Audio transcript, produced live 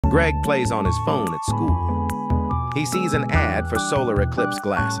Greg plays on his phone at school. He sees an ad for solar eclipse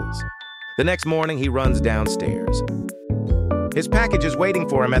glasses. The next morning, he runs downstairs. His package is waiting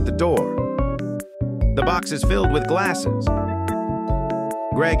for him at the door. The box is filled with glasses.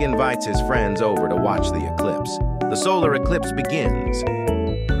 Greg invites his friends over to watch the eclipse. The solar eclipse begins.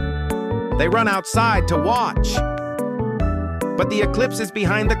 They run outside to watch. But the eclipse is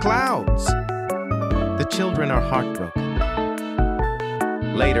behind the clouds. The children are heartbroken.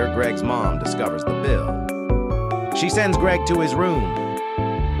 Later, Greg's mom discovers the bill. She sends Greg to his room.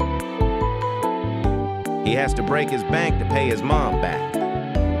 He has to break his bank to pay his mom back.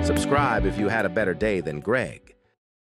 Subscribe if you had a better day than Greg.